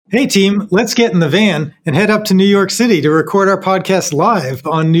Hey team, let's get in the van and head up to New York City to record our podcast live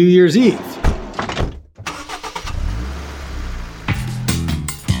on New Year's Eve.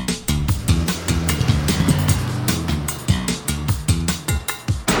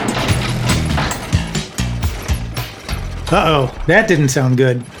 Uh-oh, that didn't sound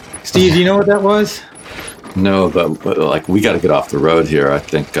good. Steve, you know what that was? No, but like we got to get off the road here. I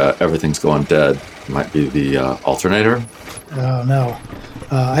think everything's going dead. Might be the alternator. Oh no,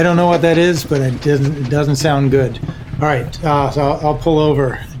 I don't know what that is, but it doesn't sound good. All right, so I'll pull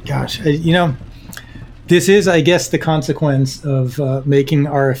over. Gosh, this is, I guess, the consequence of making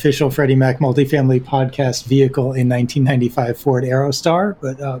our official Freddie Mac multifamily podcast vehicle a 1995 Ford Aerostar.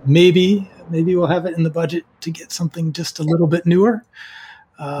 But maybe we'll have it in the budget to get something just a little bit newer.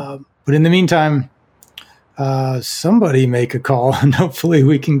 But in the meantime, somebody make a call, and hopefully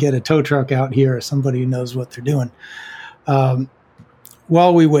we can get a tow truck out here or somebody who knows what they're doing.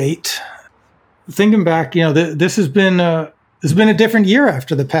 While we wait, thinking back, this has been a different year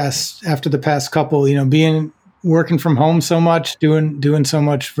after the past couple. Being working from home so much, doing so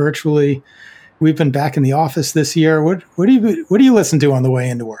much virtually. We've been back in the office this year. What do you listen to on the way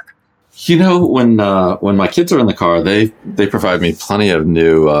into work? When my kids are in the car, they provide me plenty of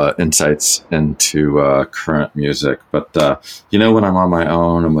new insights into current music. But when I'm on my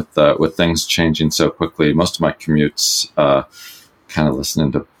own and with things changing so quickly, most of my commutes kind of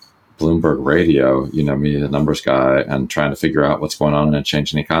listening to Bloomberg Radio. Me, the numbers guy, and trying to figure out what's going on in a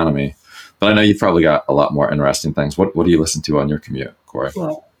changing economy. But I know you've probably got a lot more interesting things. What do you listen to on your commute, Corey?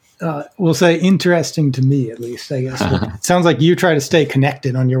 Well, we'll say interesting to me, at least, I guess. It sounds like you try to stay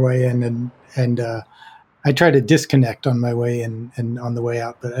connected on your way in, and I try to disconnect on my way in and on the way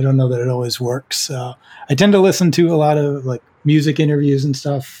out, but I don't know that it always works. I tend to listen to a lot of music interviews and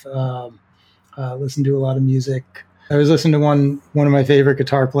stuff. Listen to a lot of music. I was listening to one of my favorite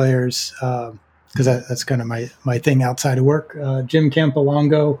guitar players because that's kind of my thing outside of work. Jim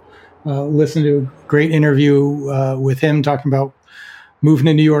Campolongo. Listened to a great interview with him talking about moving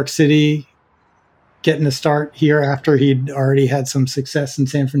to New York City, getting a start here after he'd already had some success in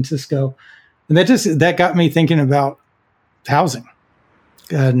San Francisco. And that got me thinking about housing.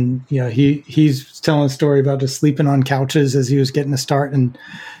 And, he's telling a story about just sleeping on couches as he was getting a start. And,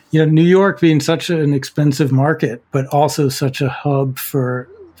 New York being such an expensive market, but also such a hub for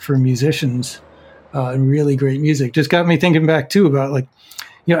musicians and really great music, just got me thinking back too about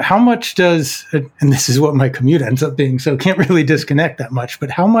how much does, and this is what my commute ends up being, so can't really disconnect that much, but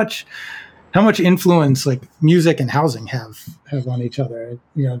how much influence music and housing have on each other?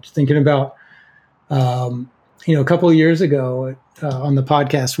 Thinking about, a couple of years ago on the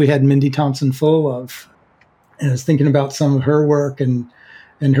podcast, we had Mindy Thompson Fullilove, and I was thinking about some of her work and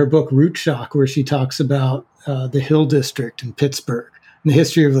her book Root Shock, where she talks about the Hill District in Pittsburgh and the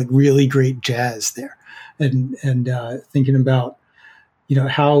history of really great jazz there, and thinking about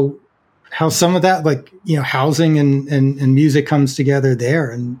how some of that housing and music comes together there.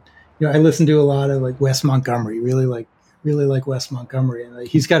 And I listen to a lot of Wes Montgomery, really like Wes Montgomery, and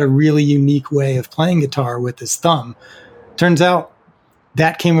he's got a really unique way of playing guitar with his thumb. Turns out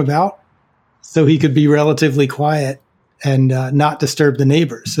that came about so he could be relatively quiet and not disturb the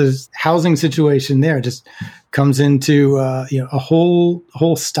neighbors. So his housing situation there just comes into a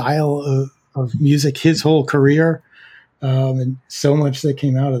whole style of music, his whole career. And so much that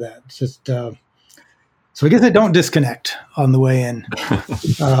came out of that. It's just, so I guess I don't disconnect on the way in.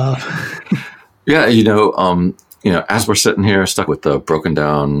 Yeah, as we're sitting here stuck with the broken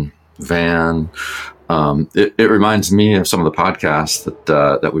down van, it reminds me of some of the podcasts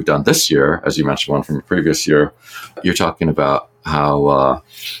that we've done this year. As you mentioned, one from a previous year, you're talking about how,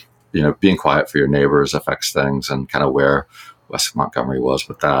 being quiet for your neighbors affects things and kind of where Wes Montgomery was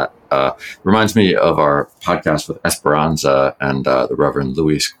with that. Reminds me of our podcast with Esperanza and the Reverend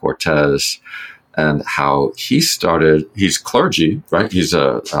Luis Cortez, and how he's clergy, right? He's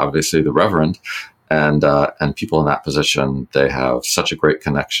obviously the Reverend, and people in that position, they have such a great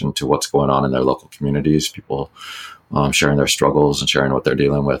connection to what's going on in their local communities. People sharing their struggles and sharing what they're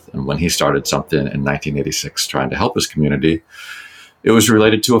dealing with. And when he started something in 1986 trying to help his community, it was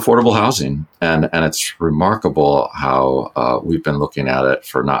related to affordable housing. And it's remarkable how we've been looking at it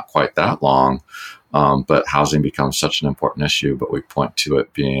for not quite that long, but housing becomes such an important issue, but we point to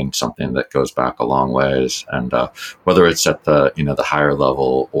it being something that goes back a long ways. And whether it's at the higher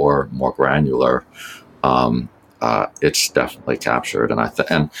level or more granular, it's definitely captured.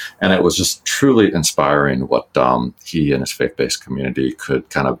 And it was just truly inspiring what he and his faith-based community could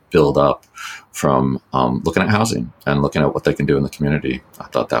kind of build up from looking at housing and looking at what they can do in the community. I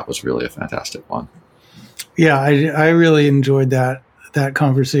thought that was really a fantastic one. Yeah, I really enjoyed that that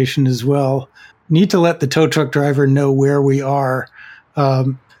conversation as well. Need to let the tow truck driver know where we are.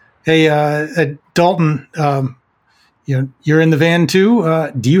 Hey, Dalton, you're in the van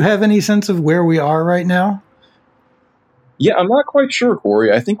too. Do you have any sense of where we are right now? Yeah, I'm not quite sure,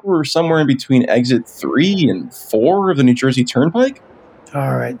 Corey. I think we're somewhere in between exit 3 and 4 of the New Jersey Turnpike.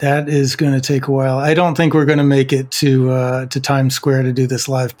 All right, that is going to take a while. I don't think we're going to make it to Times Square to do this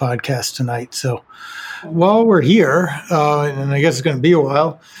live podcast tonight. So while we're here, and I guess it's going to be a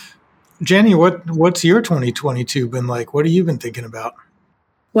while, Jenny, what's your 2022 been like? What have you been thinking about?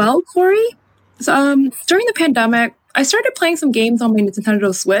 Well, Corey, during the pandemic, I started playing some games on my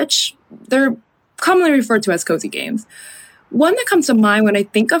Nintendo Switch. They're commonly referred to as cozy games. One that comes to mind when I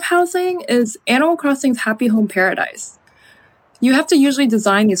think of housing is Animal Crossing's Happy Home Paradise. You have to usually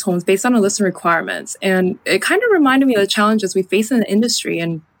design these homes based on a list of requirements, and it kind of reminded me of the challenges we face in the industry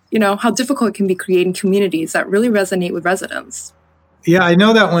and, how difficult it can be creating communities that really resonate with residents. Yeah, I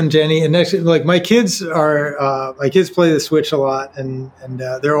know that one, Jenny. And actually, like my kids play the Switch a lot, and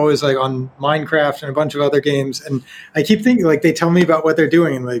they're always like on Minecraft and a bunch of other games. And I keep thinking, like, they tell me about what they're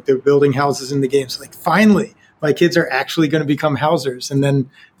doing, and like they're building houses in the games. Like, finally, my kids are actually going to become housers. And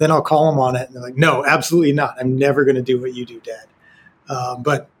then I'll call them on it, and they're like, no, absolutely not. I'm never going to do what you do, Dad.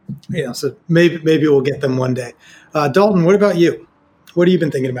 But so maybe we'll get them one day. Dalton, what about you? What have you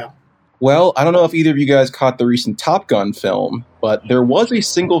been thinking about? Well, I don't know if either of you guys caught the recent Top Gun film, but there was a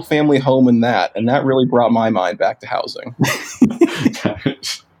single-family home in that, and that really brought my mind back to housing.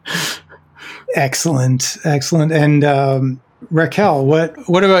 Excellent. And Raquel,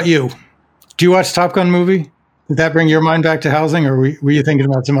 what about you? Do you watch Top Gun movie? Did that bring your mind back to housing, or were you thinking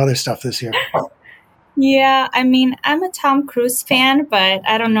about some other stuff this year? Yeah, I mean, I'm a Tom Cruise fan, but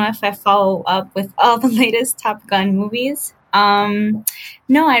I don't know if I follow up with all the latest Top Gun movies.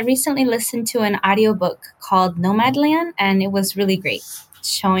 No, I recently listened to an audiobook called Nomadland, and it was really great,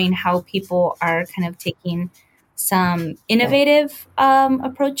 showing how people are kind of taking some innovative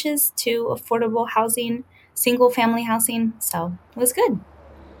approaches to affordable housing, single-family housing. So it was good.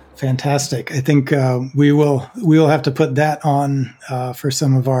 Fantastic. I think we will have to put that on for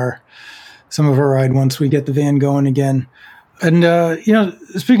some of our ride once we get the van going again. And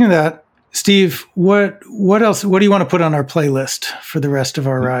speaking of that, Steve, what else? What do you want to put on our playlist for the rest of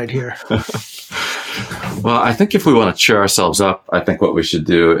our ride here? Well, I think if we want to cheer ourselves up, I think what we should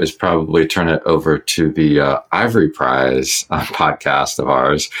do is probably turn it over to the Ivory Prize podcast of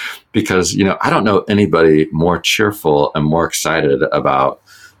ours, because I don't know anybody more cheerful and more excited about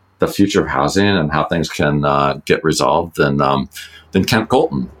the future of housing and how things can get resolved than Kent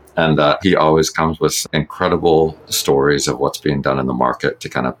Colton. And he always comes with incredible stories of what's being done in the market to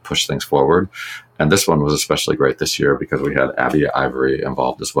kind of push things forward. And this one was especially great this year because we had Abby Ivory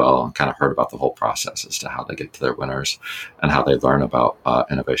involved as well, and kind of heard about the whole process as to how they get to their winners and how they learn about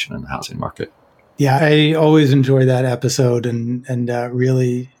innovation in the housing market. Yeah, I always enjoy that episode and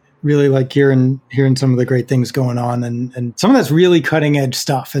really like hearing some of the great things going on and some of that's really cutting edge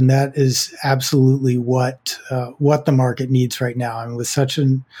stuff. And that is absolutely what the market needs right now. I mean, with such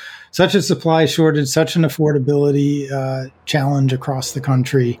a supply shortage, such an affordability challenge across the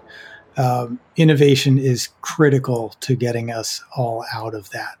country, innovation is critical to getting us all out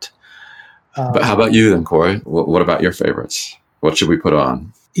of that. But how about you then, Corey? What about your favorites? What should we put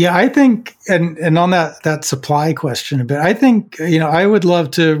on? Yeah, I think, and on that supply question a bit, I think, I would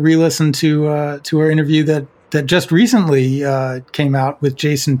love to re-listen to our interview that just recently came out with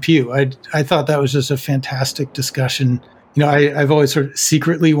Jason Pugh. I thought that was just a fantastic discussion. I've always sort of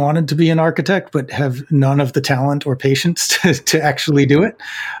secretly wanted to be an architect, but have none of the talent or patience to actually do it.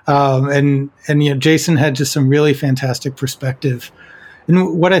 And Jason had just some really fantastic perspective.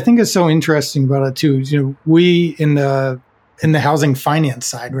 And what I think is so interesting about it too is, we in the housing finance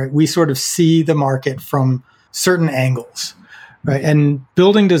side, right, we sort of see the market from certain angles, right? And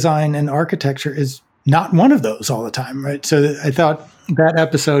building design and architecture is not one of those all the time, right? So I thought that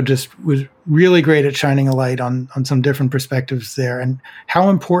episode just was really great at shining a light on some different perspectives there and how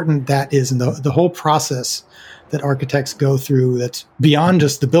important that is, and the whole process that architects go through that's beyond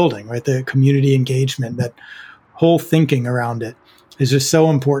just the building, right? The community engagement, that whole thinking around it is just so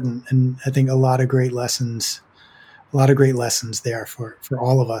important. And I think a lot of great lessons there for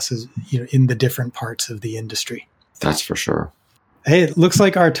all of us as in the different parts of the industry. That's for sure. Hey, it looks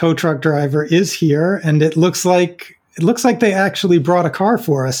like our tow truck driver is here, and it looks like they actually brought a car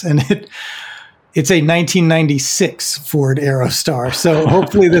for us, and it's a 1996 Ford Aerostar. So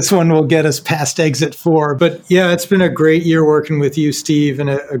hopefully this one will get us past exit 4. But yeah, it's been a great year working with you, Steve, and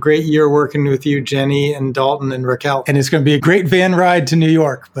a great year working with you, Jenny and Dalton and Raquel. And it's going to be a great van ride to New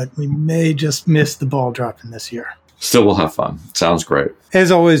York, but we may just miss the ball dropping this year. Still, we'll have fun. Sounds great.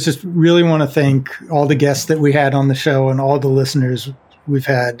 As always, just really want to thank all the guests that we had on the show and all the listeners we've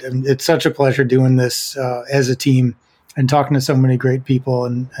had. And it's such a pleasure doing this as a team and talking to so many great people.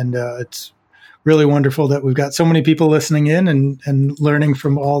 And it's really wonderful that we've got so many people listening in and learning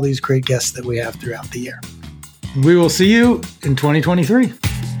from all these great guests that we have throughout the year. And we will see you in 2023.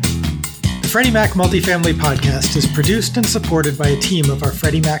 The Freddie Mac Multifamily Podcast is produced and supported by a team of our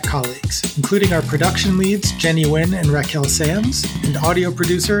Freddie Mac colleagues, including our production leads, Jenny Wynn and Raquel Sams, and audio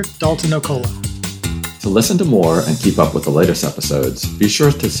producer, Dalton Okolo. To listen to more and keep up with the latest episodes, be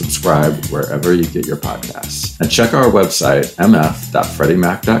sure to subscribe wherever you get your podcasts. And check our website,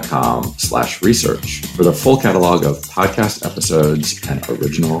 mf.freddiemac.com/research for the full catalog of podcast episodes and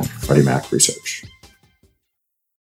original Freddie Mac research.